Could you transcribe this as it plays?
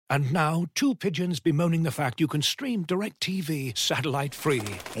And now, two pigeons bemoaning the fact you can stream DirecTV satellite-free.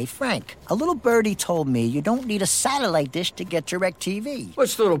 Hey, Frank, a little birdie told me you don't need a satellite dish to get DirecTV.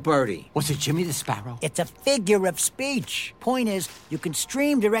 What's little birdie? Was it Jimmy the Sparrow? It's a figure of speech. Point is, you can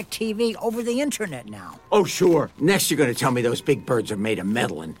stream DirecTV over the internet now. Oh, sure. Next you're going to tell me those big birds are made of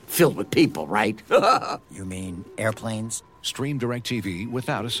metal and filled with people, right? You mean airplanes? Stream DirecTV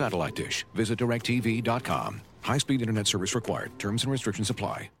without a satellite dish. Visit DirecTV.com. High-speed internet service required. Terms and restrictions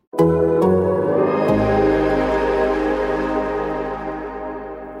apply.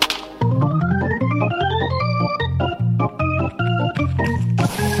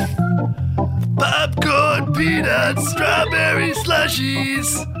 Popcorn, peanuts, strawberry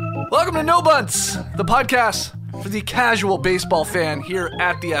slushies. Welcome to No Bunts, the podcast for the casual baseball fan here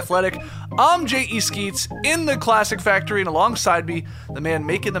at The Athletic. I'm J.E. Skeets in the Classic Factory, and alongside me, the man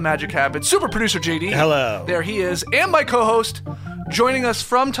making the magic happen, super producer JD. Hello. There he is, and my co-host, joining us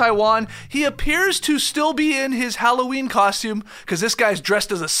from Taiwan. He appears to still be in his Halloween costume, because this guy's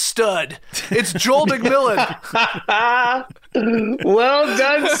dressed as a stud. It's Joel McMillan. Well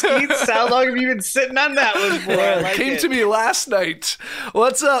done, Skeets. How long have you been sitting on that one for? It came to me last night.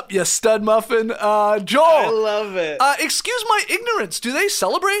 What's up, you stud muffin? Joel. I love it. Excuse my ignorance. Do they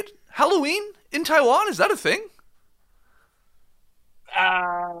celebrate Halloween in Taiwan? Is that a thing?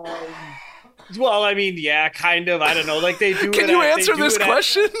 Well, I mean, yeah, kind of. I don't know. Like they do. Can you answer this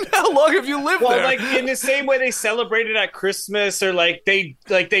question? How long have you lived there? Well, like in the same way they celebrate it at Christmas, or like they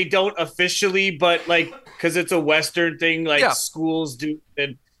don't officially, but like because it's a Western thing, like schools do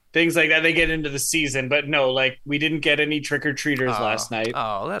and things like that. They get into the season, but no, like we didn't get any trick or treaters last night.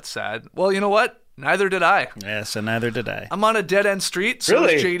 Oh, that's sad. Well, you know what? Neither did I. Yes, and neither did I. I'm on a dead-end street, so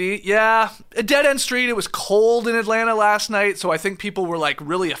really? is JD. Yeah, a dead-end street. It was cold in Atlanta last night, so I think people were, like,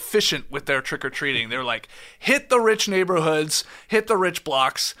 really efficient with their trick-or-treating. They were like, hit the rich neighborhoods, hit the rich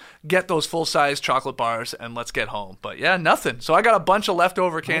blocks, get those full-size chocolate bars, and let's get home. But, yeah, nothing. So I got a bunch of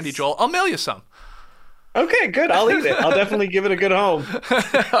leftover candy, Joel. I'll mail you some. Okay, good. I'll eat it. I'll definitely give it a good home.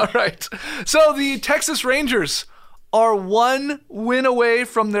 All right. So the Texas Rangers are one win away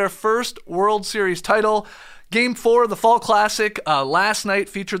from their first World Series title. Game 4 of the Fall Classic last night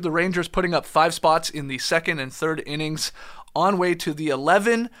featured the Rangers putting up 5 spots in the second and third innings on way to the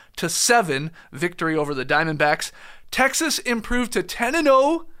 11-7 victory over the Diamondbacks. Texas improved to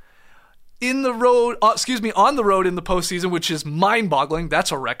 10-0 on the road in the postseason, which is mind-boggling.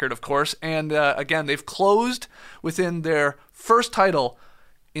 That's a record, of course. And again, they've closed within their first title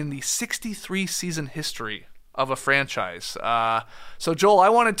in the 63 season history of a franchise. So Joel, I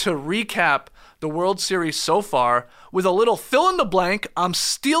wanted to recap the World Series so far with a little fill in the blank. I'm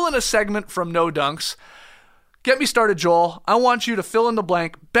stealing a segment from No Dunks. Get me started, Joel. I want you to fill in the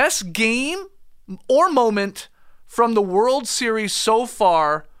blank. Best game or moment from the World Series so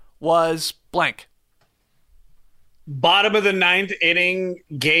far was blank. Bottom of the 9th inning,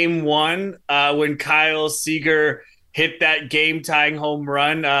 game 1, when Kyle Seager hit that game-tying home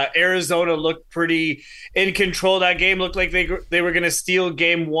run. Arizona looked pretty in control of that game. Looked like they were going to steal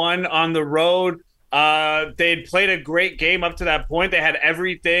game 1 on the road. They had played a great game up to that point. They had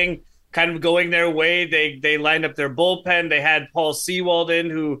everything kind of going their way. They lined up their bullpen. They had Paul Sewald in,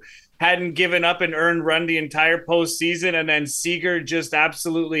 who hadn't given up an earned run the entire postseason. And then Seager just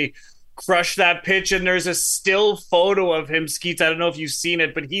absolutely crushed that pitch. And there's a still photo of him, Skeets. I don't know if you've seen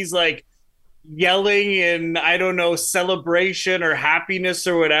it, but he's like yelling in, I don't know, celebration or happiness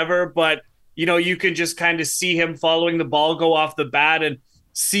or whatever, but you know, you can just kind of see him following the ball go off the bat, and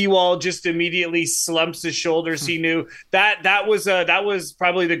Sewald just immediately slumps his shoulders. He knew that was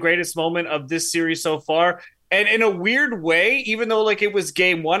probably the greatest moment of this series so far. And in a weird way, even though like it was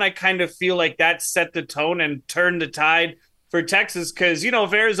game 1, I kind of feel like that set the tone and turned the tide for Texas, because you know,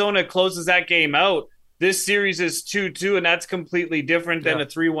 if Arizona closes that game out, this series is 2-2, and that's completely different than a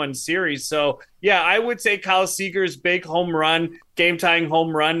 3-1 series. So, yeah, I would say Kyle Seager's big home run, game-tying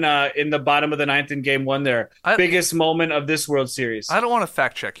home run in the bottom of the 9th in Game 1 there. Biggest moment of this World Series. I don't want to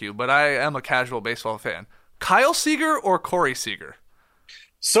fact-check you, but I am a casual baseball fan. Kyle Seager or Corey Seager?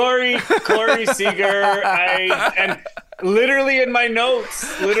 Sorry, Corey Seager. And literally in my notes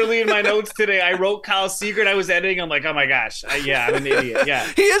today, I wrote Kyle Seager, and I was editing. I'm like, oh, my gosh. I'm an idiot. Yeah.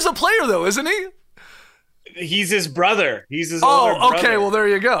 He is a player, though, isn't he? He's his brother. He's his older brother. Oh, okay. Well, there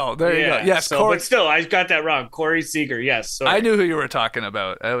you go. There you go. Yes, Corey. But still, I got that wrong. Corey Seager. Yes. Sorry. I knew who you were talking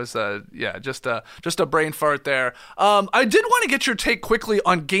about. It was, just a brain fart there. I did want to get your take quickly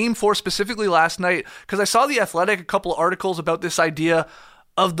on Game 4 specifically last night, because I saw The Athletic, a couple of articles about this idea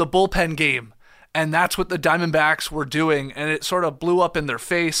of the bullpen game. And that's what the Diamondbacks were doing, and it sort of blew up in their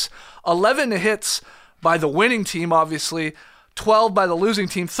face. 11 hits by the winning team, obviously. 12 by the losing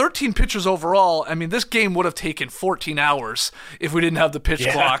team, 13 pitchers overall. I mean, this game would have taken 14 hours if we didn't have the pitch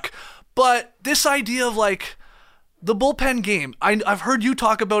clock. But this idea of like the bullpen game, I've heard you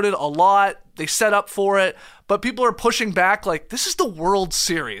talk about it a lot. They set up for it, but people are pushing back like, this is the World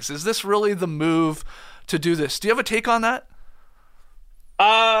Series. Is this really the move to do this? Do you have a take on that?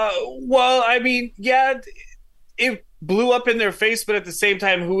 Well, I mean, yeah, it blew up in their face, but at the same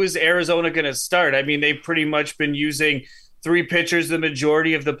time, who is Arizona going to start? I mean, they've pretty much been using 3 pitchers the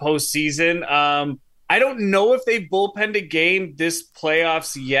majority of the postseason. I don't know if they've bullpenned a game this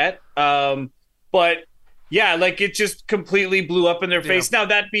playoffs yet, but yeah, like it just completely blew up in their face. Now,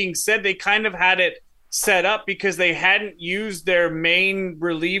 that being said, they kind of had it set up because they hadn't used their main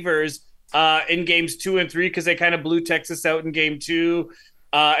relievers in games 2 and 3 because they kind of blew Texas out in game 2.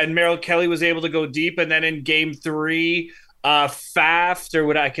 And Merrill Kelly was able to go deep. And then in game 3, Faft, or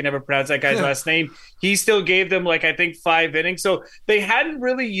what, I can never pronounce that guy's last name, he still gave them like, I think 5 innings. So they hadn't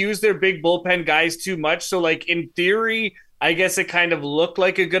really used their big bullpen guys too much. So like in theory, I guess it kind of looked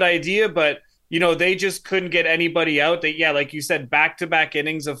like a good idea, but you know, they just couldn't get anybody out. They, like you said, back-to-back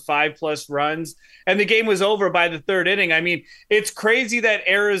innings of 5+ runs, and the game was over by the 3rd inning. I mean, it's crazy that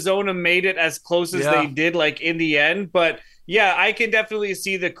Arizona made it as close as they did, like in the end. But yeah, I can definitely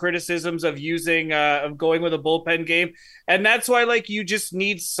see the criticisms of using, of going with a bullpen game, and that's why like you just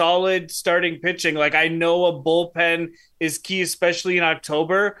need solid starting pitching. Like I know a bullpen is key, especially in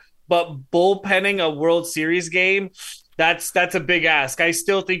October, but bullpenning a World Series game, that's a big ask. I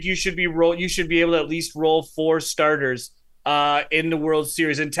still think you should be able to at least roll 4 starters in the World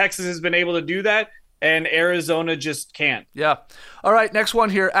Series. And Texas has been able to do that, and Arizona just can't. Yeah. All right, next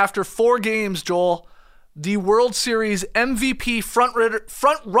one here. After 4 games, Joel, the World Series MVP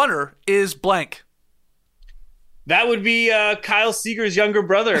front runner is blank. That would be Kyle Seager's younger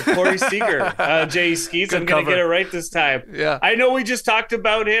brother, Corey Seager. Jay Skeets. I'm going to get it right this time. Yeah. I know we just talked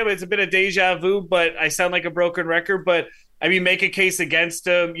about him. It's a bit of deja vu, but I sound like a broken record. But, I mean, make a case against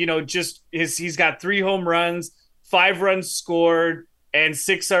him. You know, just he's got 3 home runs, 5 runs scored, and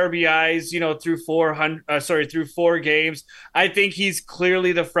 6 RBIs, you know, through 4 games. I think he's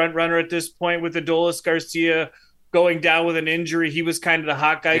clearly the front runner at this point with Adolis Garcia going down with an injury. He was kind of the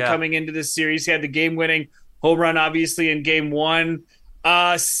hot guy coming into this series. He had the game-winning home run, obviously, in game 1.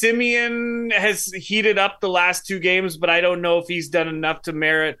 Simeon has heated up the last 2 games, but I don't know if he's done enough to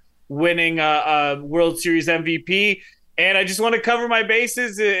merit winning a World Series MVP. And I just want to cover my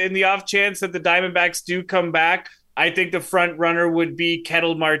bases in the off chance that the Diamondbacks do come back. I think the front runner would be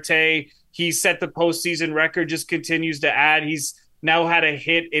Ketel Marte. He set the postseason record, just continues to add. He's now had a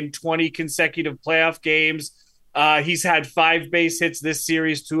hit in 20 consecutive playoff games. He's had 5 base hits this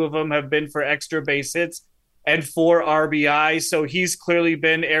series. 2 of them have been for extra base hits and 4 RBI. So he's clearly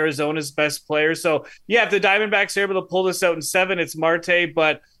been Arizona's best player. So yeah, if the Diamondbacks are able to pull this out in 7, it's Marte.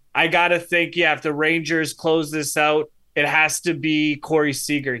 But I got to think, if the Rangers close this out, it has to be Corey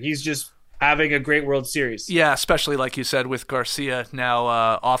Seager. He's just having a great World Series. Yeah, especially like you said with Garcia now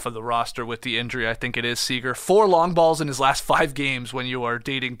off of the roster with the injury. I think it is Seager. 4 long balls in his last 5 games when you are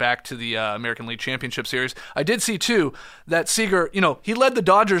dating back to the American League Championship Series. I did see, too, that Seager, you know, he led the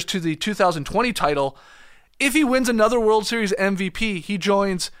Dodgers to the 2020 title. If he wins another World Series MVP, he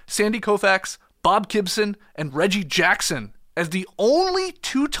joins Sandy Koufax, Bob Gibson, and Reggie Jackson as the only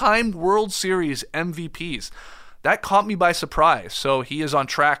 2-time World Series MVPs. That caught me by surprise. So he is on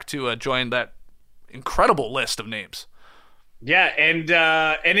track to join that incredible list of names. Yeah,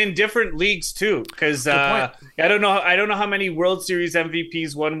 and in different leagues too, because I don't know how many World Series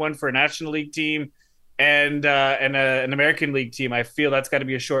MVPs won one for a National League team and an American League team. I feel that's got to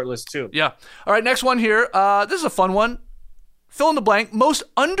be a short list too. Yeah. All right, next one here. This is a fun one. Fill in the blank. Most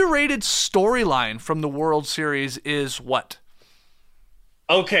underrated storyline from the World Series is what?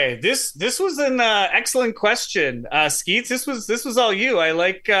 Okay, this was an excellent question, Skeets. This was all you. I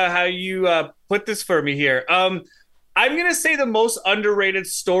like how you put this for me here. I'm gonna say the most underrated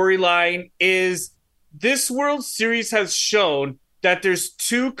storyline is this World Series has shown that there's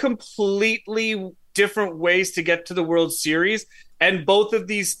 2 completely different ways to get to the World Series, and both of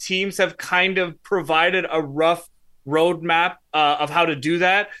these teams have kind of provided a rough roadmap of how to do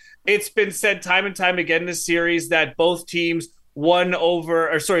that. It's been said time and time again in this series that both teams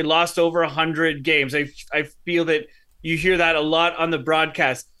lost over 100 games. I feel that you hear that a lot on the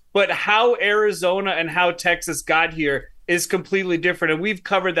broadcast. But how Arizona and how Texas got here is completely different. And we've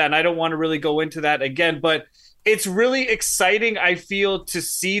covered that, and I don't want to really go into that again. But it's really exciting, I feel, to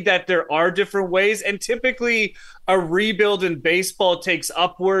see that there are different ways. And typically a rebuild in baseball takes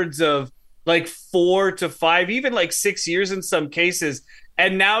upwards of like 4 to 5, even like 6 years in some cases.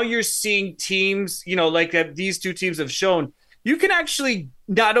 And now you're seeing teams, you know, like that these 2 teams have shown, you can actually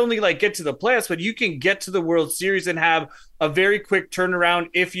not only like get to the playoffs, but you can get to the World Series and have a very quick turnaround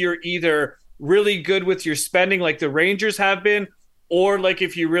if you're either really good with your spending like the Rangers have been, or like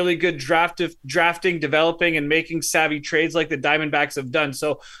if you're really good drafting, developing, and making savvy trades like the Diamondbacks have done.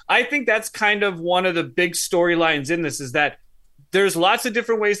 So I think that's kind of one of the big storylines in this, is that there's lots of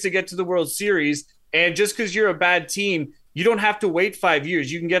different ways to get to the World Series. And just because you're a bad team, you don't have to wait 5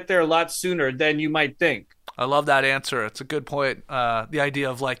 years. You can get there a lot sooner than you might think. I love that answer. It's a good point. The idea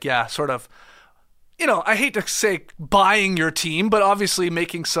of like, yeah, sort of, I hate to say buying your team, but obviously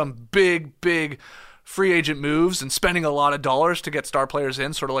making some big free agent moves and spending a lot of dollars to get star players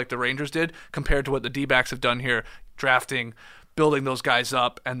in, sort of like the Rangers did, compared to what the D-backs have done here, drafting, building those guys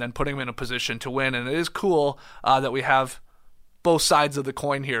up, and then putting them in a position to win. And it is cool that we have both sides of the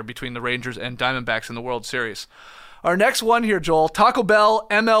coin here between the Rangers and Diamondbacks in the World Series. Our next one here, Joel, Taco Bell,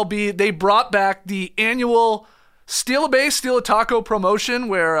 MLB, they brought back the annual Steal a Base, Steal a Taco promotion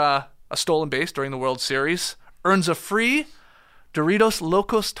where a stolen base during the World Series earns a free Doritos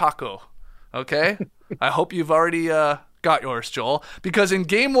Locos Taco. Okay? I hope you've already got yours, Joel, because in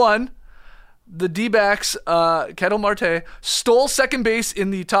Game 1, the D-backs, Ketel Marte, stole second base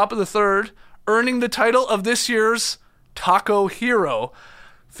in the top of the third, earning the title of this year's Taco Hero.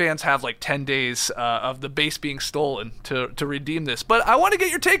 Fans have like 10 days of the base being stolen to redeem this. But I want to get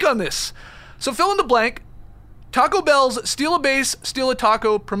your take on this. So fill in the blank. Taco Bell's Steal a Base, Steal a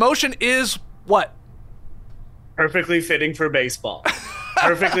Taco promotion is what? Perfectly fitting for baseball.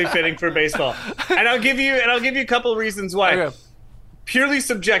 Perfectly fitting for baseball. And I'll give you a couple reasons why. Okay. Purely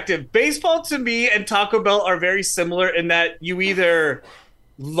subjective. Baseball to me and Taco Bell are very similar in that you either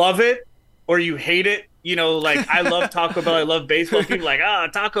love it or you hate it. Like I love Taco Bell. I love baseball. People are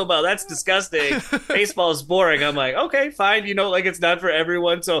like, Taco Bell, that's disgusting. Baseball is boring. I'm like, okay, fine. Like it's not for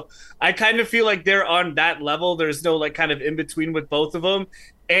everyone. So I kind of feel like they're on that level. There's no like kind of in between with both of them.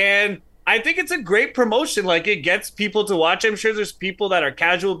 And I think it's a great promotion. Like it gets people to watch. I'm sure there's people that are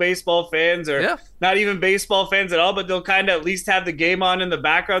casual baseball fans or not even baseball fans at all, but they'll kind of at least have the game on in the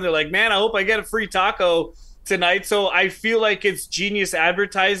background. They're like, man, I hope I get a free taco tonight. So I feel like it's genius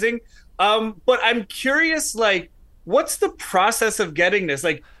advertising. But I'm curious, like, what's the process of getting this?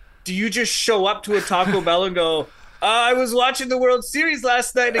 Like, do you just show up to a Taco Bell and go, I was watching the World Series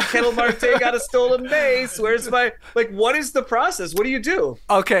last night and Ketel Marte got a stolen base. Where's my, like, what is the process? What do you do?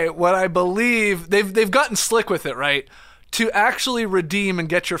 Okay, what I believe, they've gotten slick with it, right? To actually redeem and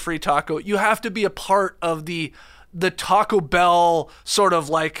get your free taco, you have to be a part of the Taco Bell sort of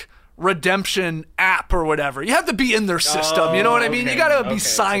like redemption app or whatever. You have to be in their system. You know what I mean? You got to be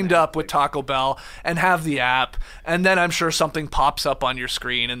signed up with Taco Bell and have the app. And then I'm sure something pops up on your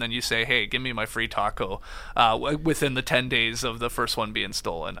screen and then you say, hey, give me my free taco within the 10 days of the first one being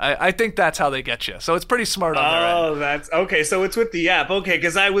stolen. I think that's how they get you. So it's pretty smart on their end. Oh, that's okay. So it's with the app. Okay.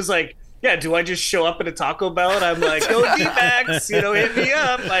 Cause I was like, yeah, do I just show up at a Taco Bell and I'm like, go D-backs, hit me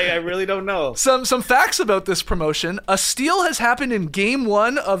up? I really don't know. Some facts about this promotion. A steal has happened in Game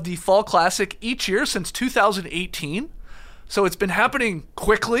 1 of the Fall Classic each year since 2018. So it's been happening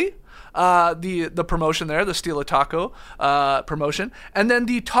quickly. The promotion there, the Steal a Taco promotion. And then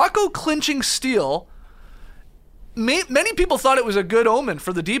the taco clinching steal, many people thought it was a good omen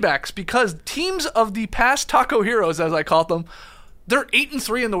for the D-backs because teams of the past Taco Heroes, as I call them, they're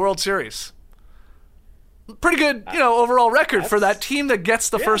 8-3 in the World Series. Pretty good, overall record for that team that gets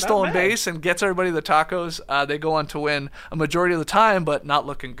the first stolen base and gets everybody the tacos. They go on to win a majority of the time, but not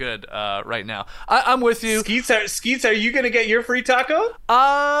looking good right now. I'm with you. Skeets, are you going to get your free taco?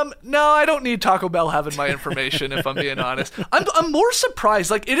 No, I don't need Taco Bell having my information, if I'm being honest. I'm more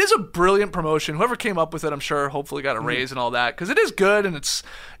surprised. Like, it is a brilliant promotion. Whoever came up with it, I'm sure, hopefully got a raise and all that, because it is good, and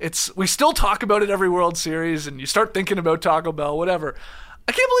it's we still talk about it every World Series, and you start thinking about Taco Bell, whatever.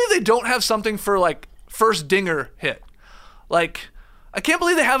 I can't believe they don't have something for, like, first dinger hit. Like, I can't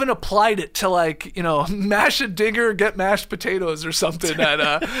believe they haven't applied it to, like, mash a dinger, get mashed potatoes or something at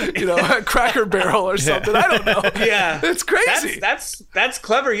a Cracker Barrel or something. I don't know. Yeah. It's crazy. That's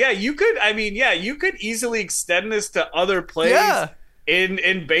clever. Yeah, you could easily extend this to other plays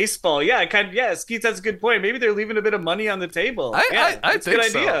in baseball. Yeah, Skeets, that's a good point. Maybe they're leaving a bit of money on the table. I think a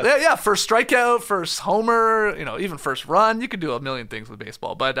good so. idea. Yeah, first strikeout, first homer, even first run. You could do a million things with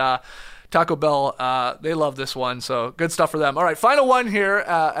baseball. But Taco Bell, they love this one, so good stuff for them. All right, final one here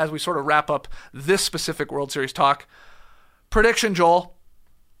as we sort of wrap up this specific World Series talk. Prediction, Joel.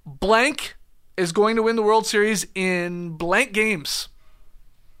 Blank is going to win the World Series in blank games.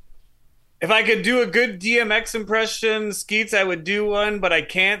 If I could do a good DMX impression, Skeets, I would do one, but I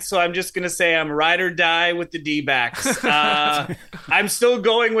can't. So I'm just going to say I'm ride or die with the D-backs. I'm still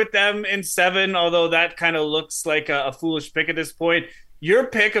going with them in 7, although that kind of looks like a foolish pick at this point. Your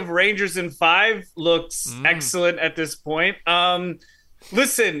pick of Rangers in 5 looks excellent at this point.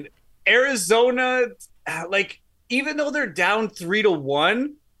 Listen, Arizona, even though they're down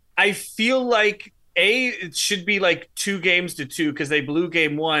 3-1, I feel like it should be like 2-2 because they blew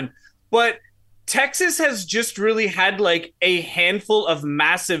game 1. But Texas has just really had like a handful of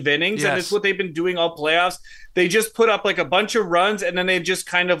massive innings, and it's what they've been doing all playoffs. They just put up like a bunch of runs, and then they just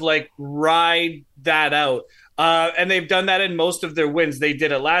kind of like ride that out. And they've done that in most of their wins. They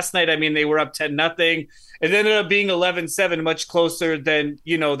did it last night. I mean, they were up 10-0. It ended up being 11-7, much closer than,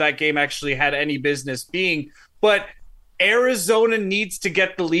 that game actually had any business being. But Arizona needs to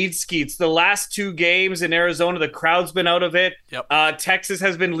get the lead, Skeets. The last 2 games in Arizona, the crowd's been out of it. Yep. Texas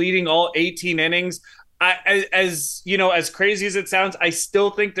has been leading all 18 innings. As crazy as it sounds, I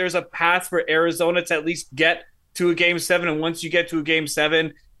still think there's a path for Arizona to at least get to a game 7. And once you get to a game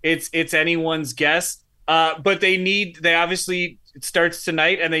 7, it's anyone's guess. But it starts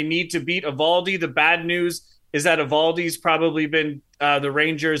tonight, and they need to beat Eovaldi. The bad news is that Eovaldi's probably been the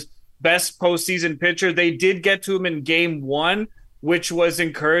Rangers' best postseason pitcher. They did get to him in game 1, which was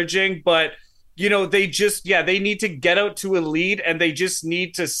encouraging, but they need to get out to a lead, and they just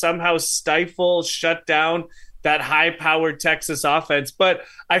need to somehow shut down that high-powered Texas offense. But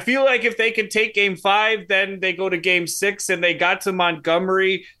I feel like if they can take game 5, then they go to game 6, and they got to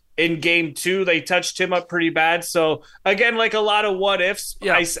Montgomery in game 2. They touched him up pretty bad. So again, like a lot of what ifs,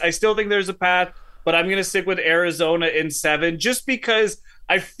 I still think there's a path, but I'm going to stick with Arizona in 7, just because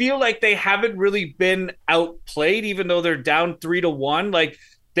I feel like they haven't really been outplayed, even though they're down 3-1. Like,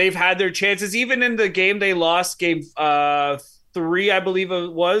 they've had their chances. Even in the game they lost, game 3, I believe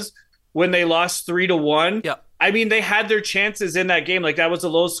it was, when they lost 3-1. Yeah. I mean, they had their chances in that game. Like, that was a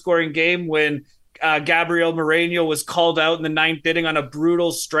low-scoring game when Gabriel Moreno was called out in the 9th inning on a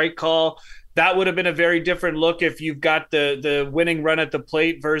brutal strike call. That would have been a very different look if you've got the winning run at the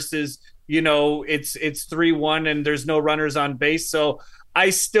plate versus, it's 3-1 and there's no runners on base. So I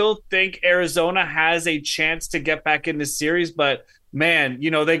still think Arizona has a chance to get back in the series, but man,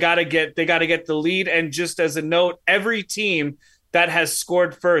 they got to get the lead. And just as a note, every team that has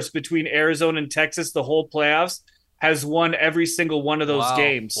scored first between Arizona and Texas the whole playoffs has won every single one of those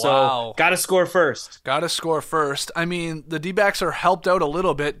games. So got to score first. Got to score first. I mean, the D-backs are helped out a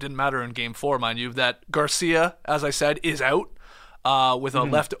little bit. Didn't matter in game 4, mind you, that Garcia, as I said, is out with a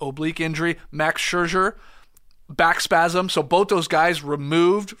left oblique injury. Max Scherzer, back spasm. So both those guys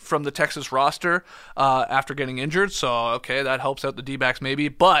removed from the Texas roster after getting injured. So, okay, that helps out the D-backs maybe.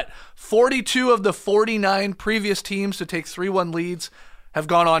 But 42 of the 49 previous teams to take 3-1 leads have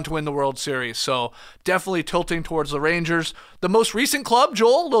gone on to win the World Series. So definitely tilting towards the Rangers. The most recent club,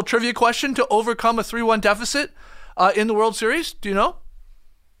 Joel, little trivia question, to overcome a 3-1 deficit in the World Series. Do you know?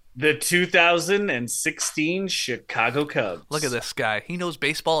 The 2016 Chicago Cubs. Look at this guy. He knows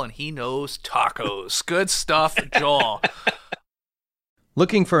baseball and he knows tacos. Good stuff, Joel.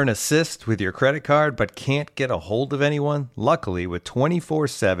 Looking for an assist with your credit card but can't get a hold of anyone? Luckily, with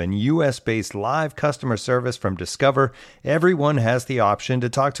 24/7 U.S.-based live customer service from Discover, everyone has the option to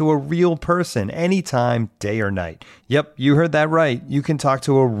talk to a real person anytime, day or night. Yep, you heard that right. You can talk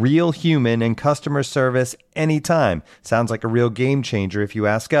to a real human in customer service anytime. Sounds like a real game changer if you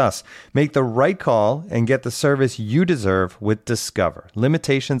ask us. Make the right call and get the service you deserve with Discover.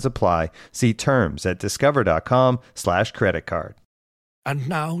 Limitations apply. See terms at discover.com/creditcard. And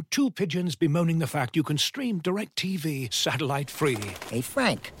now, 2 pigeons bemoaning the fact you can stream DirecTV satellite-free. Hey,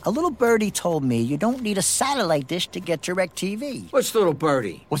 Frank, a little birdie told me you don't need a satellite dish to get DirecTV. What's little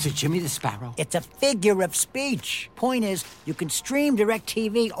birdie? Was it Jimmy the Sparrow? It's a figure of speech. Point is, you can stream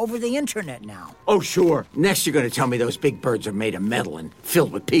DirecTV over the internet now. Oh, sure. Next you're going to tell me those big birds are made of metal and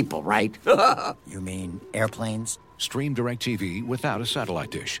filled with people, right? You mean airplanes? Stream DirecTV without a satellite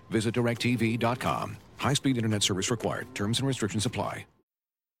dish. Visit DirecTV.com. High-speed internet service required. Terms and restrictions apply.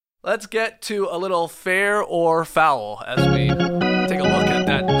 Let's get to a little fair or foul as we take a look at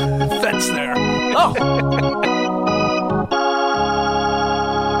that fence there. Oh!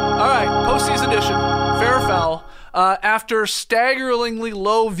 All right, postseason edition, fair or foul. After staggeringly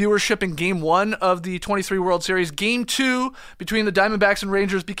low viewership in Game 1 of the 23 World Series, Game 2 between the Diamondbacks and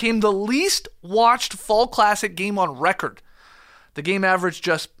Rangers became the least watched Fall Classic game on record. The game averaged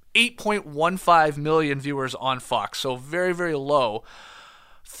just 8.15 million viewers on Fox, so very, very low.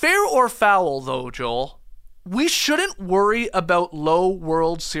 Fair or foul, though, Joel, we shouldn't worry about low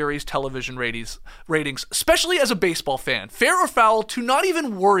World Series television ratings, especially as a baseball fan. Fair or foul to not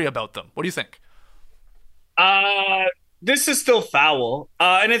even worry about them? What do you think? This is still foul,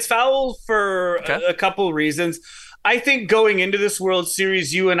 and it's foul for a couple reasons. I think going into this World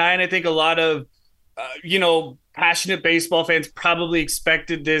Series, you and I think a lot of, passionate baseball fans probably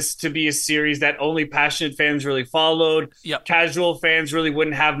expected this to be a series that only passionate fans really followed. Yep. Casual fans really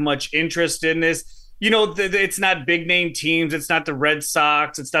wouldn't have much interest in this. It's not big name teams. It's not the Red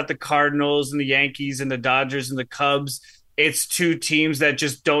Sox. It's not the Cardinals and the Yankees and the Dodgers and the Cubs. It's two teams that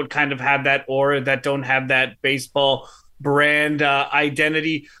just don't kind of have that aura, that don't have that baseball brand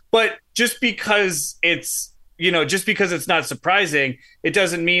identity. But just because it's not surprising, it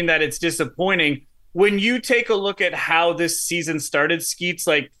doesn't mean that it's disappointing. When you take a look at how this season started, Skeets,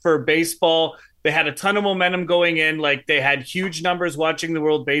 like for baseball, they had a ton of momentum going in. Like they had huge numbers watching the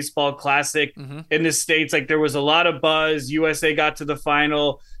World Baseball Classic in the States. Like there was a lot of buzz. USA got to the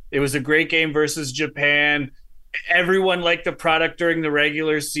final. It was a great game versus Japan. Everyone liked the product during the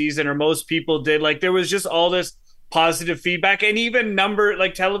regular season, or most people did. Like there was just all this positive feedback, and even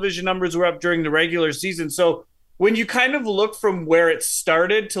television numbers were up during the regular season. So when you kind of look from where it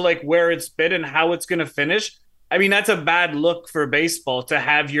started to like where it's been and how it's going to finish, I mean, that's a bad look for baseball to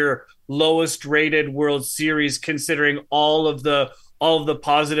have your lowest rated World Series, considering all of the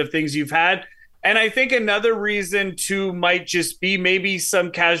positive things you've had. And I think another reason too might just be maybe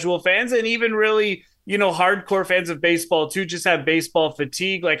some casual fans, and even really, hardcore fans of baseball too, just have baseball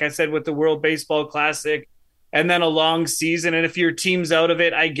fatigue. Like I said, with the World Baseball Classic and then a long season. And if your team's out of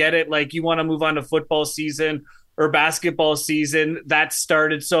it, I get it. Like you want to move on to football season or basketball season that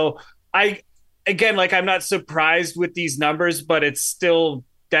started. So I'm not surprised with these numbers, but it's still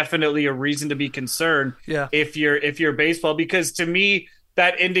definitely a reason to be concerned. Yeah. If you're baseball, because to me,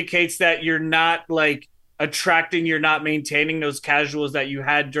 that indicates that you're not like attracting, you're not maintaining those casuals that you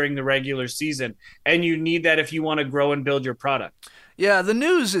had during the regular season. And you need that if you want to grow and build your product. Yeah, the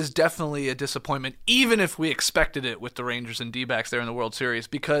news is definitely a disappointment, even if we expected it with the Rangers and D-backs there in the World Series,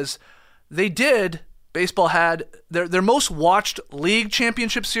 because baseball had their most watched league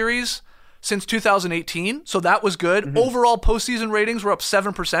championship series since 2018, so that was good. Mm-hmm. Overall postseason ratings were up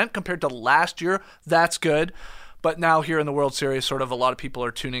 7% compared to last year. That's good. But now here in the World Series, sort of a lot of people are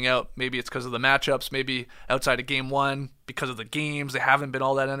tuning out. Maybe it's because of the matchups, maybe outside of Game 1, because of the games. They haven't been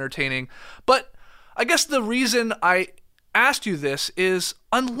all that entertaining. But I guess the reason I asked you this is,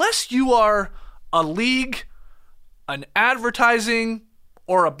 unless you are a league, an advertising,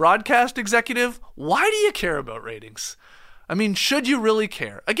 or a broadcast executive, why do you care about ratings? I mean, should you really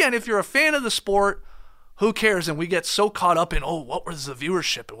care? Again, if you're a fan of the sport, who cares? And we get so caught up in, what was the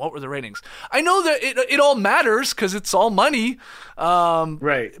viewership and what were the ratings? I know that it all matters because it's all money.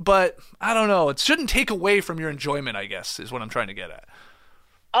 Right. But I don't know. It shouldn't take away from your enjoyment, I guess, is what I'm trying to get at.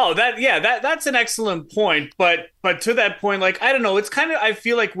 Oh, that's an excellent point. But to that point, like, I don't know, it's kind of, I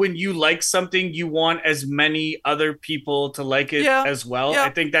feel like when you like something, you want as many other people to like it as well. Yeah.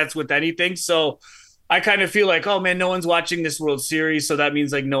 I think that's with anything. So I kind of feel like, oh man, no one's watching this World Series, so that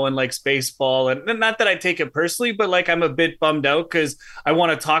means like no one likes baseball. And not that I take it personally, but like I'm a bit bummed out because I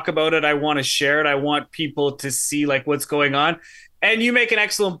want to talk about it. I want to share it. I want people to see like what's going on. And you make an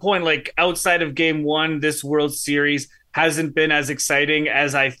excellent point. Like outside of Game 1, this World Series hasn't been as exciting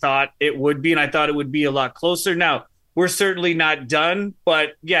as I thought it would be. And I thought it would be a lot closer. Now, we're certainly not done,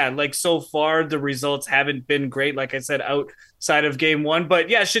 but yeah, like so far the results haven't been great. Like I said, outside of Game 1, but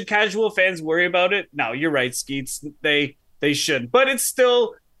yeah, should casual fans worry about it? No, you're right, Skeets. They should, but it's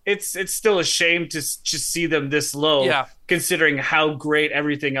still a shame to just see them this low, considering how great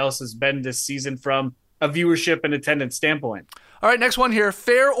everything else has been this season from a viewership and attendance standpoint. All right, next one here,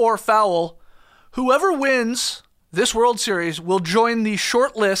 fair or foul. Whoever wins this World Series will join the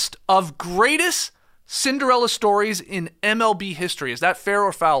short list of greatest Cinderella stories in MLB history. Is that fair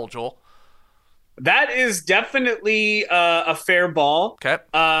or foul, Joel? That is definitely a fair ball. Okay.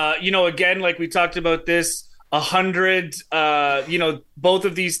 Again, like we talked about this, 100, both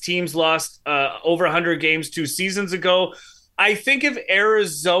of these teams lost over 100 games 2 seasons ago. I think if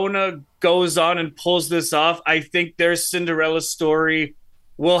Arizona goes on and pulls this off, I think their Cinderella story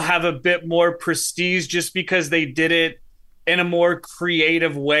will have a bit more prestige just because they did it in a more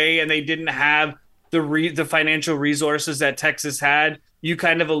creative way and they didn't have the financial resources that Texas had. You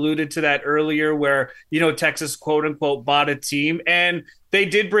kind of alluded to that earlier where, Texas quote unquote bought a team and they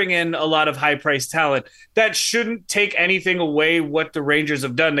did bring in a lot of high priced talent. That shouldn't take anything away what the Rangers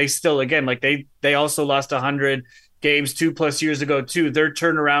have done. They still, again, like they also lost 100 games 2+ years ago too. Their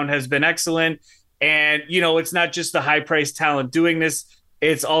turnaround has been excellent. And, it's not just the high priced talent doing this.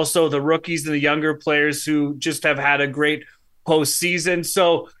 It's also the rookies and the younger players who just have had a great postseason.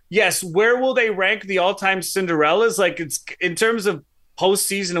 So yes, where will they rank the all-time Cinderellas? Like, it's in terms of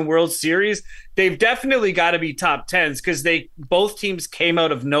postseason and World Series, they've definitely got to be top tens because both teams came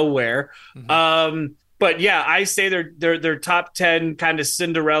out of nowhere. But yeah, I say they're top 10 kind of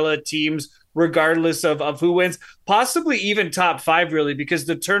Cinderella teams, regardless of who wins, possibly even top 5, really, because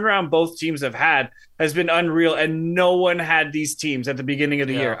the turnaround both teams have had has been unreal, and no one had these teams at the beginning of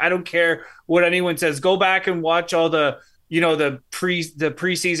the year. I don't care what anyone says. Go back and watch all the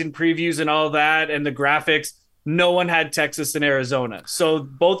preseason previews and all that and the graphics. No one had Texas and Arizona. So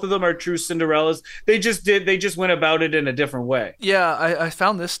both of them are true Cinderellas. They just went about it in a different way. Yeah, I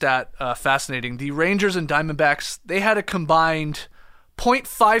found this stat fascinating. The Rangers and Diamondbacks, they had a combined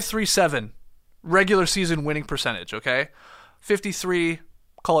 .537 regular season winning percentage, okay? 53,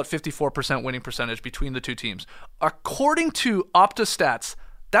 call it 54% winning percentage between the two teams. According to OptaStats,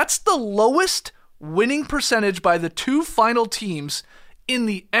 that's the lowest winning percentage by the two final teams in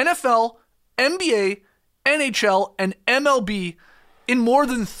the NFL, NBA, NHL, and MLB in more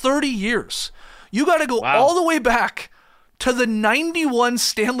than 30 years. You got to go all the way back to the 91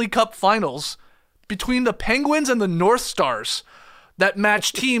 Stanley Cup Finals between the Penguins and the North Stars that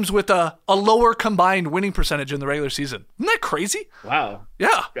matched teams with a lower combined winning percentage in the regular season. Isn't that crazy? Wow.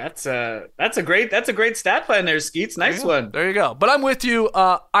 Yeah. That's a great stat line there, Skeets. Nice one. There you go. But I'm with you.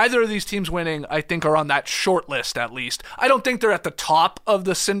 Either of these teams winning, I think, are on that short list at least. I don't think they're at the top of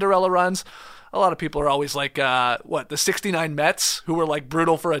the Cinderella runs. A lot of people are always like, the 69 Mets, who were like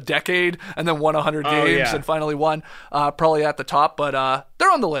brutal for a decade and then won 100 games and finally won, probably at the top. But they're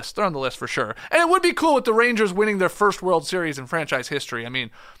on the list. They're on the list for sure. And it would be cool with the Rangers winning their first World Series in franchise history. I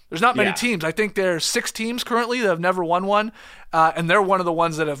mean, there's not many teams. I think there's 6 teams currently that have never won one, and they're one of the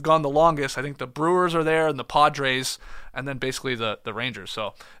ones that have gone the longest. I think the Brewers are there and the Padres, and then basically the Rangers.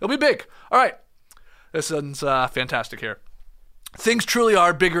 So it'll be big. All right. This is fantastic here. Things truly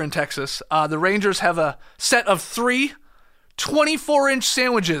are bigger in Texas. The Rangers have a set of 3 24-inch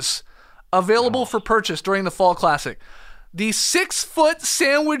sandwiches available for purchase during the Fall Classic. The 6-foot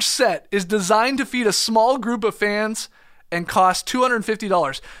sandwich set is designed to feed a small group of fans and costs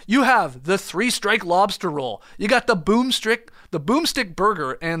 $250. You have the 3-strike lobster roll. You got the boomstick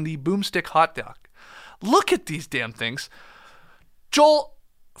burger, and the boomstick hot dog. Look at these damn things. Joel,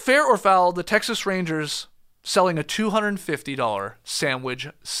 fair or foul, the Texas Rangers selling a $250 sandwich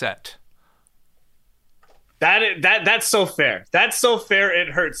set. That's so fair. That's so fair. It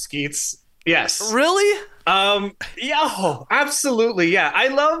hurts, Skeets. Yes. Really? Yeah, absolutely. Yeah. I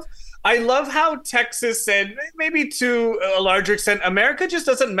love how Texas, and maybe to a larger extent, America just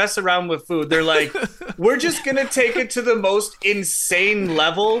doesn't mess around with food. They're like, we're just going to take it to the most insane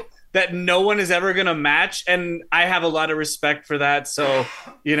level that no one is ever going to match. And I have a lot of respect for that. So,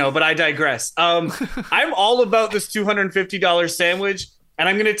 but I digress. I'm all about this $250 sandwich, and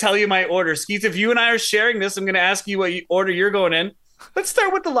I'm going to tell you my order. Skeets, if you and I are sharing this, I'm going to ask you what order you're going in. Let's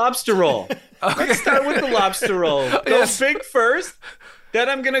start with the lobster roll. Let's start with the lobster roll. Go big first. Then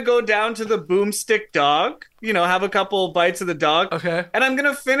I'm going to go down to the boomstick dog, have a couple bites of the dog. Okay. And I'm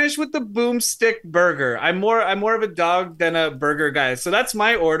going to finish with the boomstick burger. I'm more of a dog than a burger guy. So that's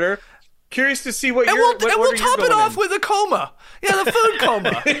my order. Curious to see what we'll top it off with a coma. Yeah, the food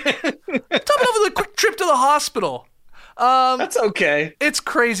coma. Top it off with a quick trip to the hospital. That's okay. It's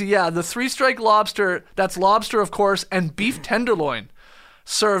crazy. Yeah, the 3-strike lobster, that's lobster, of course, and beef tenderloin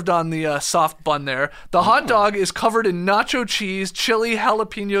served on the soft bun there. The hot dog is covered in nacho cheese, chili,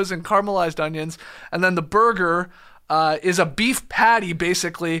 jalapenos, and caramelized onions. And then the burger is a beef patty,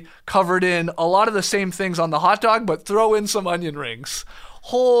 basically, covered in a lot of the same things on the hot dog, but throw in some onion rings.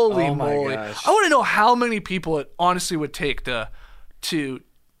 Holy moly. Gosh. I want to know how many people it honestly would take to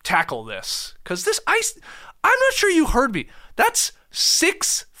tackle this. Because I'm not sure you heard me. That's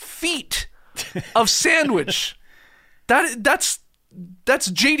 6 feet of sandwich. That's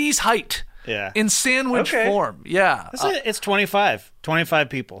JD's height. Yeah. In sandwich form. Yeah. It's 25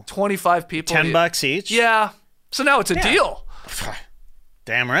 people. 25 people. $10 each. Yeah. So now it's a deal.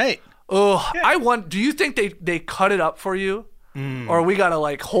 Damn right. Oh, yeah. Do you think they cut it up for you? Or we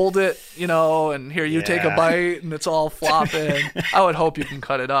gotta hold it, and here you take a bite and it's all flopping. I would hope you can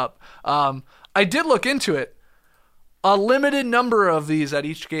cut it up. I did look into it. A limited number of these at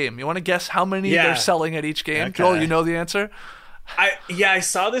each game. You want to guess how many they're selling at each game? Okay. Joel, you know the answer? I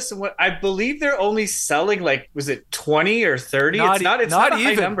saw this. I believe they're only selling was it 20 or 30? It's not a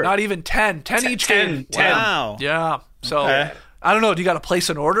high number. Not even 10. 10 each game. 10. Wow. Yeah. So I don't know. Do you got to place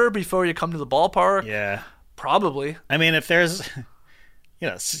an order before you come to the ballpark? Yeah. Probably. I mean, if there's,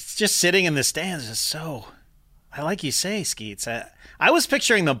 just sitting in the stands is so I like you say, Skeets. I was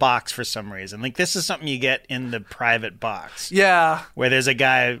picturing the box for some reason. Like, this is something you get in the private box. Yeah. Where there's a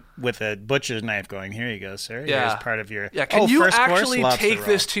guy with a butcher's knife going, here you go, sir. Yeah. Here's part of your... Yeah, can you first course, actually lobster take roll.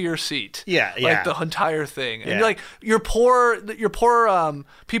 this to your seat? Yeah. Like the entire thing. And Yeah. you're like, your poor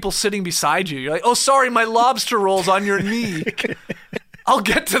people sitting beside you. You're like, oh, sorry, my lobster roll's on your knee. I'll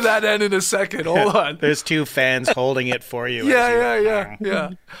get to that end in a second. Hold on. There's two fans holding it for you. Yeah.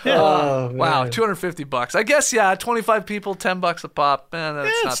 Oh, Wow, man. $250. I guess, 25 people, $10 a pop. Man,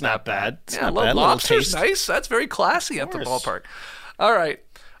 that's It's not bad. It's Yeah, not bad. Little lobster's taste. nice. That's very classy at the course. ballpark. All right.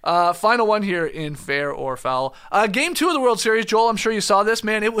 Final one here in Fair or Foul. Game 2 of the World Series, Joel, I'm sure you saw this.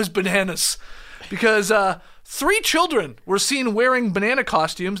 Man, it was bananas. Because 3 children were seen wearing banana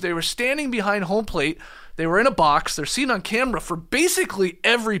costumes. They were standing behind home plate. They were in a box. They're seen on camera for basically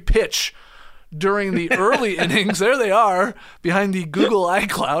every pitch during the early innings. There they are behind the Google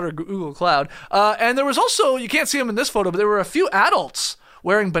iCloud or Google Cloud. And there was also, you can't see them in this photo, but there were a few adults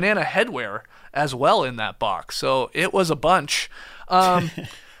wearing banana headwear as well in that box. So it was a bunch.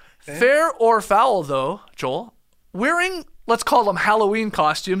 Fair or foul, though, Joel, wearing, let's call them Halloween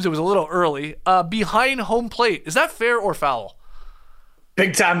costumes, it was a little early, behind home plate. Is that fair or foul?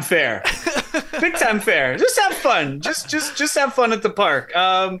 Big time fair. Big time fair. Just have fun. Just have fun at the park.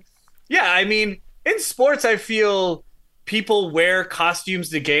 Yeah, I mean, in sports, I feel people wear costumes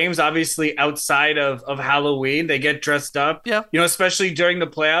to games, obviously outside of Halloween. They get dressed up. Yeah. Especially during the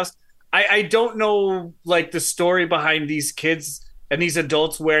playoffs. I don't know, like, the story behind these kids and these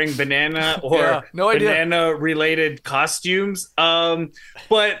adults wearing banana or no idea. banana-related costumes. But,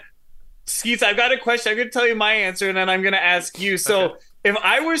 Skeets, I've got a question. I'm going to tell you my answer, and then I'm going to ask you. So, if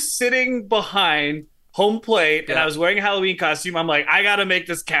I was sitting behind home plate and I was wearing a Halloween costume, I'm like, I got to make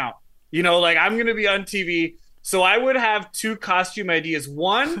this count. I'm going to be on TV. So I would have 2 costume ideas.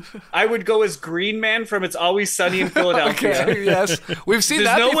 One, I would go as Green Man from It's Always Sunny in Philadelphia. Okay, yes. We've seen There's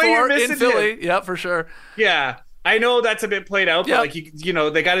that no way before you're in missing Philly. it. Yeah, for sure. Yeah. I know that's a bit played out, but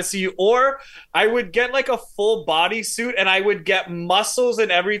Yep. they got to see you. Or I would get like a full body suit and I would get muscles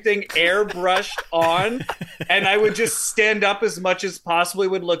and everything airbrushed on, and I would just stand up as much as possible. It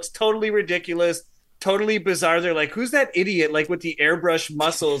would look totally ridiculous, totally bizarre. They're like, who's that idiot like with the airbrush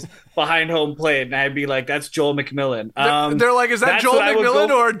muscles behind home plate? And I'd be like, that's Joel McMillan. They're like, is that that's Joel what I would McMillan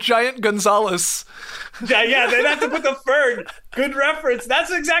go- or Giant Gonzalez? Yeah, they'd have to put the fur. Good reference. That's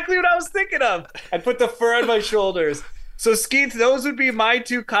exactly what I was thinking of. I'd put the fur on my shoulders. So, Skeets, those would be my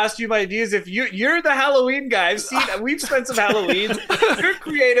 2 costume ideas. If you're the Halloween guy, we've spent some Halloweens. You're a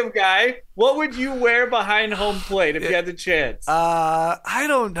creative guy. What would you wear behind home plate if you had the chance? I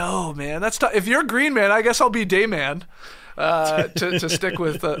don't know, man. That's tough. If you're Green Man, I guess I'll be Dayman. To stick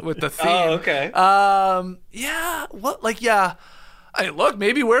with the theme. Oh, okay. Hey, look,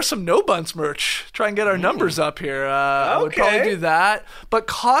 maybe wear some No Bunts merch. Try and get our numbers up here. I would probably Okay. do that. But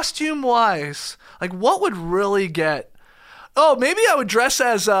costume-wise, like, what would really get... Oh, maybe I would dress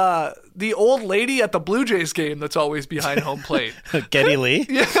as the old lady at the Blue Jays game that's always behind home plate. Geddy Lee?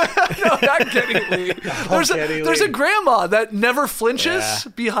 No, not Geddy Lee. There's a grandma that never flinches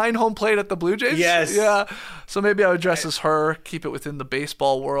behind home plate at the Blue Jays. Yes. Yeah. So maybe I would dress as her, keep it within the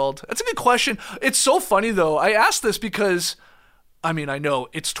baseball world. That's a good question. It's so funny, though. I asked this because, I mean, I know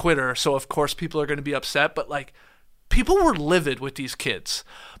it's Twitter, so of course people are going to be upset, but like, people were livid with these kids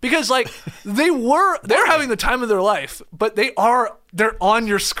because like they're having the time of their life, but they're on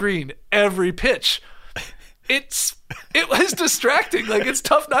your screen every pitch. It was distracting. Like, it's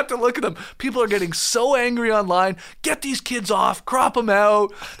tough not to look at them. People are getting so angry online. Get these kids off, crop them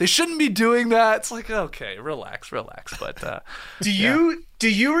out. They shouldn't be doing that. It's like, okay, relax. But Do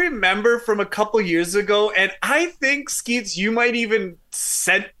you remember from a couple years ago, and I think, Skeets, you might even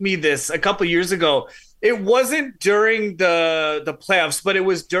sent me this a couple years ago. It wasn't during the playoffs, but it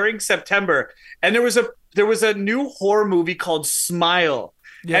was during September. And there was a new horror movie called Smile.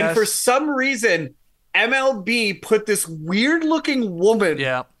 Yes. And for some reason, MLB put this weird looking woman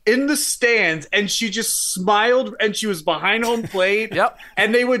in the stands, and she just smiled, and she was behind home plate. Yep.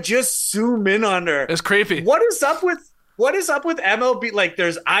 And they would just zoom in on her. It's creepy. What is up with MLB? Like,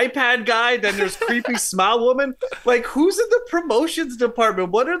 there's iPad guy, then there's creepy smile woman. Like, who's in the promotions department?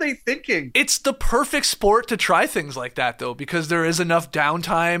 What are they thinking? It's the perfect sport to try things like that, though, because there is enough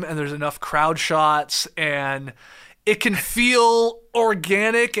downtime and there's enough crowd shots, and it can feel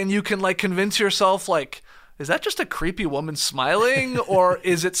organic, and you can like convince yourself, like, is that just a creepy woman smiling or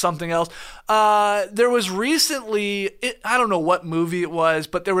is it something else? There was recently, I don't know what movie it was,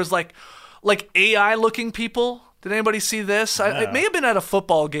 but there was like AI looking people Did anybody see this? It may have been at a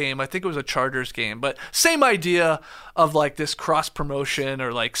football game. I think it was a Chargers game, but same idea of like this cross promotion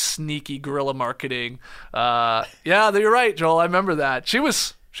or like sneaky guerrilla marketing. Yeah, you're right, Joel. I remember that. She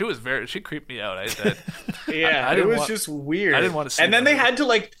creeped me out. It was just weird. I didn't want to see. And then they had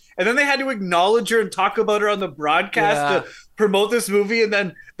to acknowledge her and talk about her on the broadcast to promote this movie, and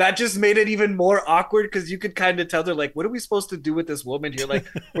then that just made it even more awkward because you could kind of tell they're like, what are we supposed to do with this woman here? Like,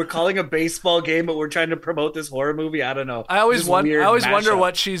 we're calling a baseball game, but we're trying to promote this horror movie. I don't know. I always wonder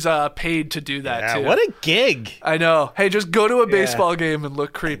what she's paid to do that too. What a gig! I know. Hey, just go to a baseball game and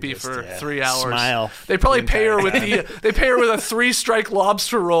look creepy for 3 hours. Smile. They probably pay her with a 3-strike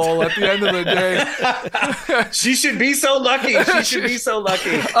lobster roll at the end of the day. She should be so lucky. And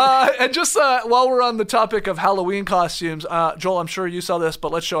just while we're on the topic of Halloween costumes, Joel, I'm sure you saw this,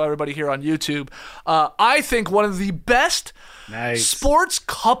 but let's show everybody here on YouTube. I think one of the best sports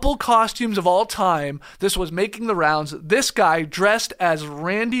couple costumes of all time. This was making the rounds. This guy dressed as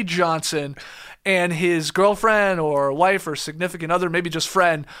Randy Johnson and his girlfriend or wife or significant other, maybe just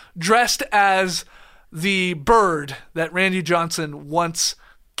friend, dressed as the bird that Randy Johnson once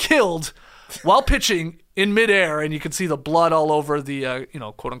killed while pitching in midair, and you can see the blood all over the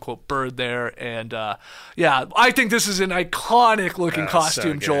quote unquote bird there. And I think this is an iconic looking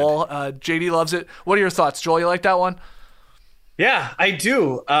costume, so Joel. JD loves it. What are your thoughts, Joel? You like that one? Yeah, I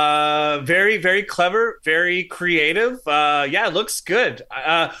do. Very, very clever, very creative. It looks good.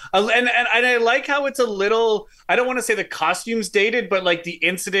 And I like how it's a little, I don't want to say the costume's dated, but like the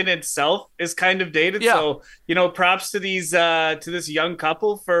incident itself is kind of dated. Yeah. So, props to this young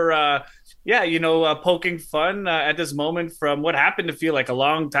couple for poking fun at this moment from what happened to feel like a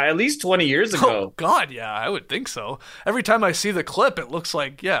long time, at least 20 years ago. Oh, God, yeah, I would think so. Every time I see the clip, it looks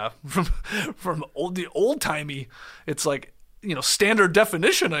like, from the old-timey, it's like, standard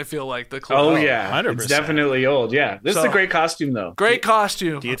definition, I feel like, the clip. Oh, yeah, 100%. It's definitely old, yeah. This is a great costume, though. Great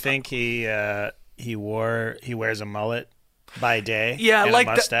costume. Do you think he wears a mullet by day? Yeah, and like,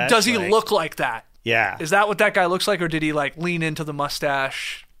 a mustache? Does he look like that? Yeah. Is that what that guy looks like, or did he, like, lean into the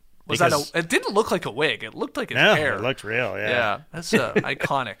mustache? It didn't look like a wig. It looked like his hair. It looked real, yeah. Yeah, that's an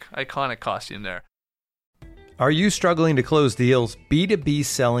iconic costume there. Are you struggling to close deals? B2B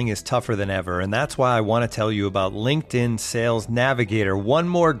selling is tougher than ever, and that's why I want to tell you about LinkedIn Sales Navigator. One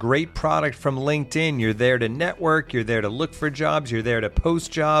more great product from LinkedIn. You're there to network, you're there to look for jobs, you're there to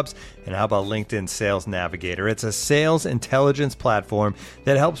post jobs, and how about LinkedIn Sales Navigator? It's a sales intelligence platform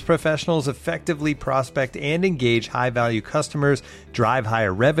that helps professionals effectively prospect and engage high-value customers, drive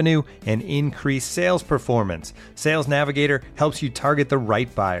higher revenue, and increase sales performance. Sales Navigator helps you target the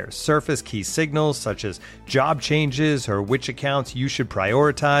right buyers, surface key signals such as job changes or which accounts you should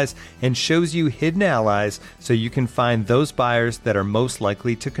prioritize, and shows you hidden allies so you can find those buyers that are most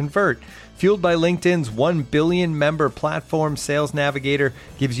likely to convert. Fueled by LinkedIn's 1 billion member platform, Sales Navigator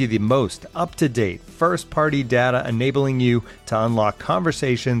gives you the most up-to-date, first-party data enabling you to unlock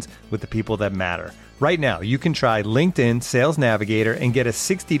conversations with the people that matter. Right now, you can try LinkedIn Sales Navigator and get a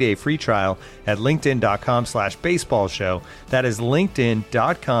 60-day free trial at linkedin.com/baseballshow. That is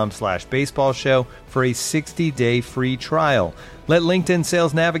linkedin.com/baseballshow for a 60-day free trial. Let LinkedIn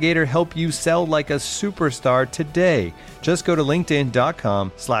Sales Navigator help you sell like a superstar today. Just go to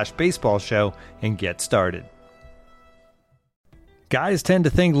linkedin.com/baseballshow and get started. Guys tend to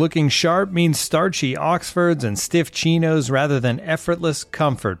think looking sharp means starchy Oxfords and stiff chinos rather than effortless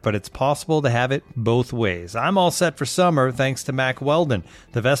comfort, but it's possible to have it both ways. I'm all set for summer thanks to Mack Weldon.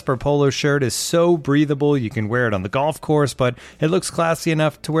 The Vesper polo shirt is so breathable you can wear it on the golf course, but it looks classy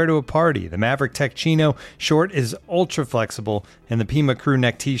enough to wear to a party. The Maverick Tech Chino short is ultra flexible, and the Pima crew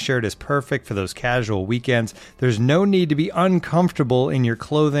neck t-shirt is perfect for those casual weekends. There's no need to be uncomfortable in your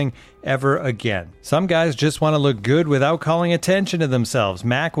clothing ever again. Some guys just want to look good without calling attention to themselves.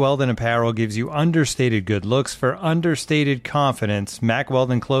 Mack Weldon apparel gives you understated good looks for understated confidence. Mack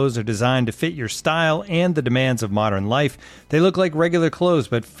Weldon clothes are designed to fit your style and the demands of modern life. They look like regular clothes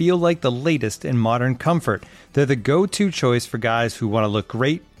but feel like the latest in modern comfort. They're the go-to choice for guys who want to look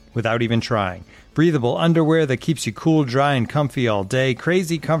great without even trying. Breathable underwear that keeps you cool, dry, and comfy all day.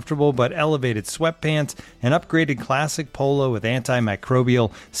 Crazy comfortable but elevated sweatpants. An upgraded classic polo with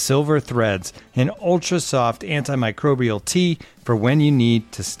antimicrobial silver threads. An ultra-soft antimicrobial tee for when you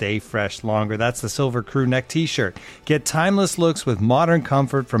need to stay fresh longer. That's the Silver Crew Neck t-shirt. Get timeless looks with modern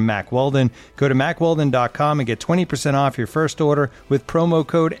comfort from Mack Weldon. Go to MackWeldon.com and get 20% off your first order with promo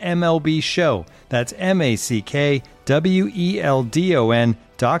code MLBSHOW. That's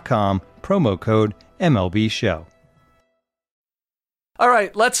MackWeldon.com. Promo code MLB Show. All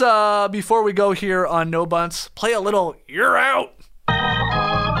right, let's, before we go here on No Bunts, play a little You're Out.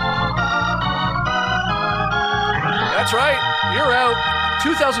 That's right. You're out.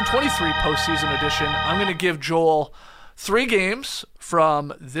 2023 postseason edition. I'm going to give Joel 3 games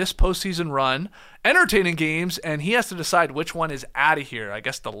from this postseason run, entertaining games, and he has to decide which one is out of here. I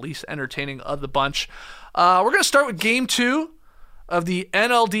guess the least entertaining of the bunch. We're going to start with game 2 of the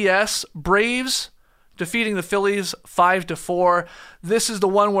NLDS. Braves defeating the Phillies 5-4. This is the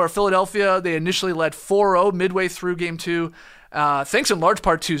one where Philadelphia, they initially led 4-0 midway through game 2. Thanks in large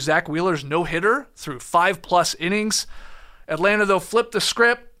part to Zach Wheeler's no-hitter through 5+ innings. Atlanta, though, flipped the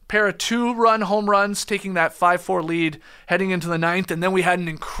script. Pair of 2-run home runs, taking that 5-4 lead heading into the 9th. And then we had an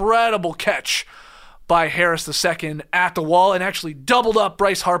incredible catch by Harris II at the wall and actually doubled up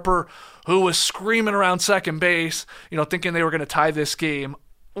Bryce Harper, who was screaming around second base, thinking they were going to tie this game.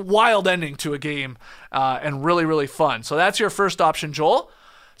 Wild ending to a game and really, really fun. So that's your first option, Joel.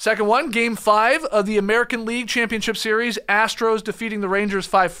 Second one, Game 5 of the American League Championship Series. Astros defeating the Rangers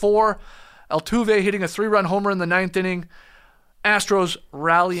 5-4. Altuve hitting a 3-run homer in the 9th inning. Astros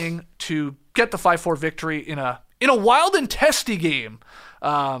rallying to get the 5-4 victory in a wild and testy game.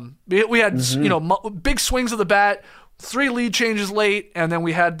 We had big swings of the bat, 3 lead changes late, and then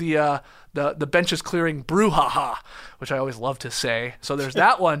we had the benches clearing brouhaha, which I always love to say. So there's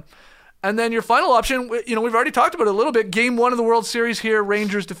that one. And then your final option, we've already talked about it a little bit. Game 1 of the World Series here,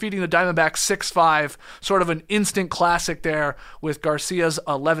 Rangers defeating the Diamondbacks 6-5. Sort of an instant classic there with Garcia's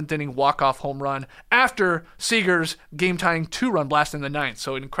 11th inning walk-off home run after Seager's game-tying 2-run blast in the 9th.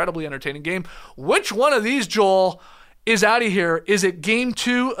 So an incredibly entertaining game. Which one of these, Joel, is out of here? Is it Game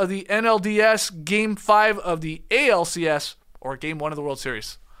 2 of the NLDS, Game 5 of the ALCS, or Game 1 of the World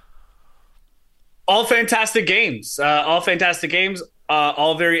Series? All fantastic games.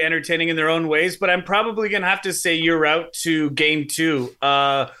 All very entertaining in their own ways, but I'm probably going to have to say you're out to game 2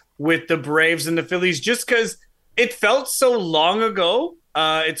 with the Braves and the Phillies, just because it felt so long ago.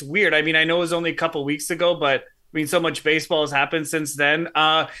 It's weird. I mean, I know it was only a couple weeks ago, but so much baseball has happened since then.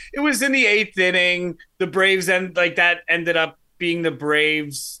 It was in the 8th inning. The Braves ended up being the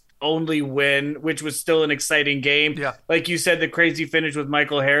Braves' only win, which was still an exciting game. Yeah. Like you said, the crazy finish with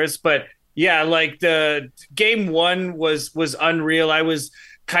Michael Harris, but yeah, like the game 1 was unreal. I was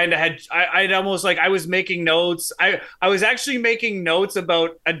kind of I was making notes. I was actually making notes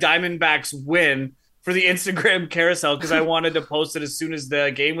about a Diamondbacks win for the Instagram carousel because I wanted to post it as soon as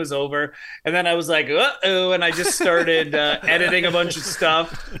the game was over. And then I was like, uh-oh, and I just started editing a bunch of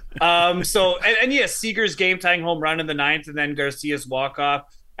stuff. Yes, Seager's game-tying home run in the 9th and then Garcia's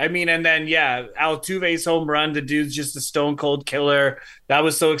walk-off. And then, Altuve's home run, the dude's just a stone-cold killer. That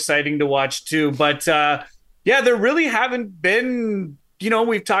was so exciting to watch, too. But, there really haven't been,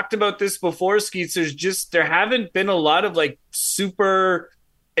 we've talked about this before, Skeets. There haven't been a lot of, super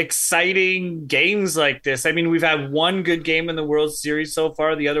exciting games like this. We've had one good game in the World Series so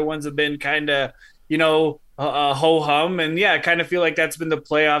far. The other ones have been kind of, ho-hum. And, I kind of feel like that's been the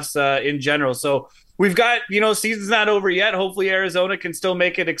playoffs in general. So, we've got, season's not over yet. Hopefully Arizona can still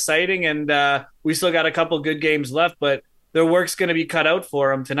make it exciting, and we still got a couple good games left, but their work's going to be cut out for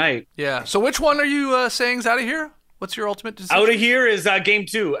them tonight. Yeah. So which one are you saying is out of here? What's your ultimate decision? Out of here is Game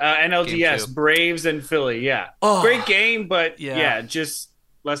 2, NLDS, Game 2. Braves and Philly, yeah. Oh, great game, but just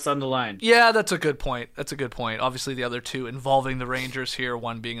less on the line. Yeah, that's a good point. Obviously, the other two involving the Rangers here,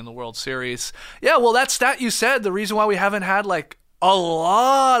 one being in the World Series. Yeah, well, that stat you said, the reason why we haven't had, a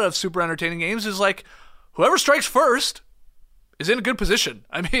lot of super entertaining games is whoever strikes first is in a good position.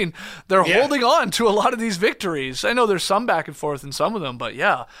 They're holding on to a lot of these victories. I know there's some back and forth in some of them, but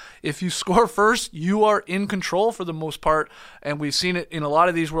if you score first, you are in control for the most part. And we've seen it in a lot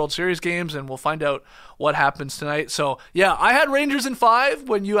of these World Series games, and we'll find out what happens tonight. So I had Rangers in 5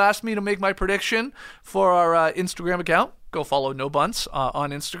 when you asked me to make my prediction for our Instagram account. Go follow No Bunts on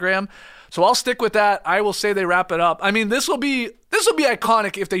Instagram. So I'll stick with that. I will say they wrap it up. This will be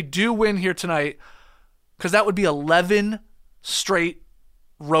iconic if they do win here tonight, because that would be 11 straight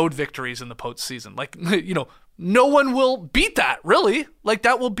road victories in the postseason. No one will beat that, really.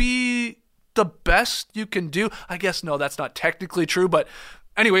 That will be the best you can do. I guess, no, that's not technically true. But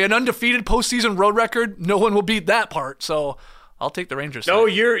anyway, an undefeated postseason road record, no one will beat that part. So I'll take the Rangers. No,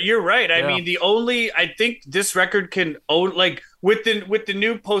 you're right. I think this record can own, with the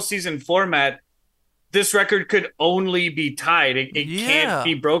new postseason format, this record could only be tied. It can't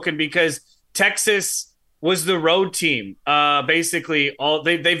be broken because Texas was the road team. Basically,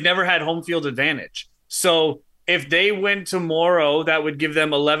 they've never had home field advantage. So if they win tomorrow, that would give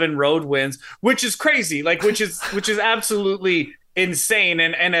them 11 road wins, which is crazy. Which is absolutely insane.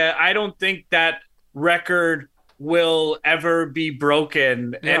 And I don't think that record will ever be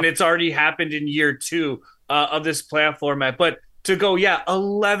broken. And it's already happened in year 2 of this playoff format. But to go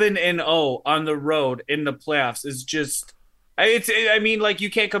 11-0 on the road in the playoffs is just I mean, like,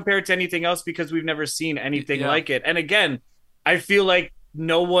 you can't compare it to anything else because we've never seen anything like it. And again, I feel like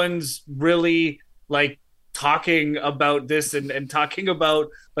no one's really like talking about this and talking about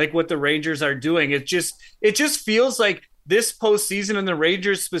like what the Rangers are doing. It just feels like this postseason and the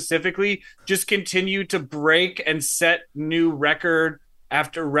Rangers specifically just continue to break and set new record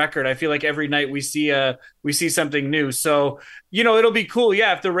after record. I feel like every night we see something new. So, it'll be cool.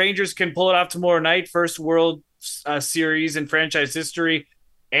 Yeah, if the Rangers can pull it off tomorrow night, first World Series in franchise history,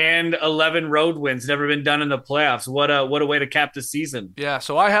 and 11 road wins, never been done in the playoffs. What a way to cap the season. Yeah,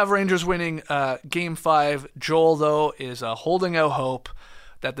 so I have Rangers winning Game 5. Joel, though, is holding out hope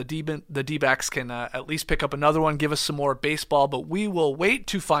that the D-backs can at least pick up another one, give us some more baseball, but we will wait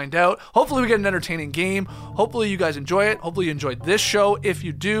to find out. Hopefully we get an entertaining game. Hopefully you guys enjoy it. Hopefully you enjoyed this show. If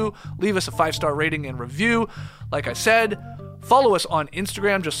you do, leave us a 5-star rating and review. Like I said, follow us on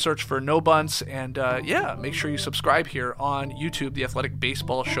Instagram. Just search for No Bunts. And make sure you subscribe here on YouTube, the Athletic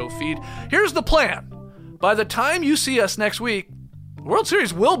Baseball Show feed. Here's the plan. By the time you see us next week, the World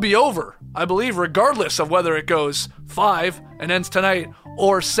Series will be over, I believe, regardless of whether it goes 5 and ends tonight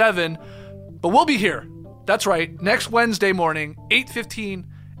or 7. But we'll be here. That's right. Next Wednesday morning, 8:15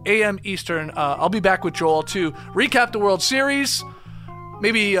 a.m. Eastern. I'll be back with Joel to recap the World Series,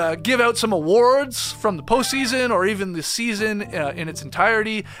 maybe give out some awards from the postseason or even the season in its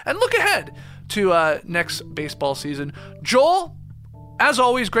entirety, and look ahead to next baseball season. Joel, as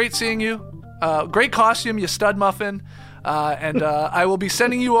always, great seeing you. Great costume, you stud muffin. And I will be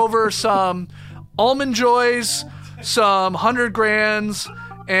sending you over some Almond Joys, some 100 Grands,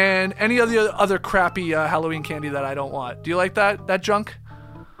 and any of the other crappy Halloween candy that I don't want. Do you like that junk?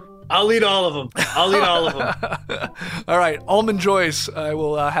 I'll eat all of them. All right, Almond Joys I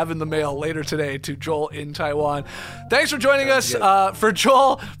will have in the mail later today to Joel in Taiwan. Thanks for joining us. For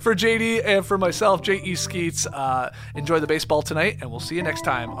Joel, for JD, and for myself, J.E. Skeets, enjoy the baseball tonight, and we'll see you next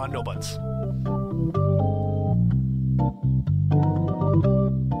time on No Bunts.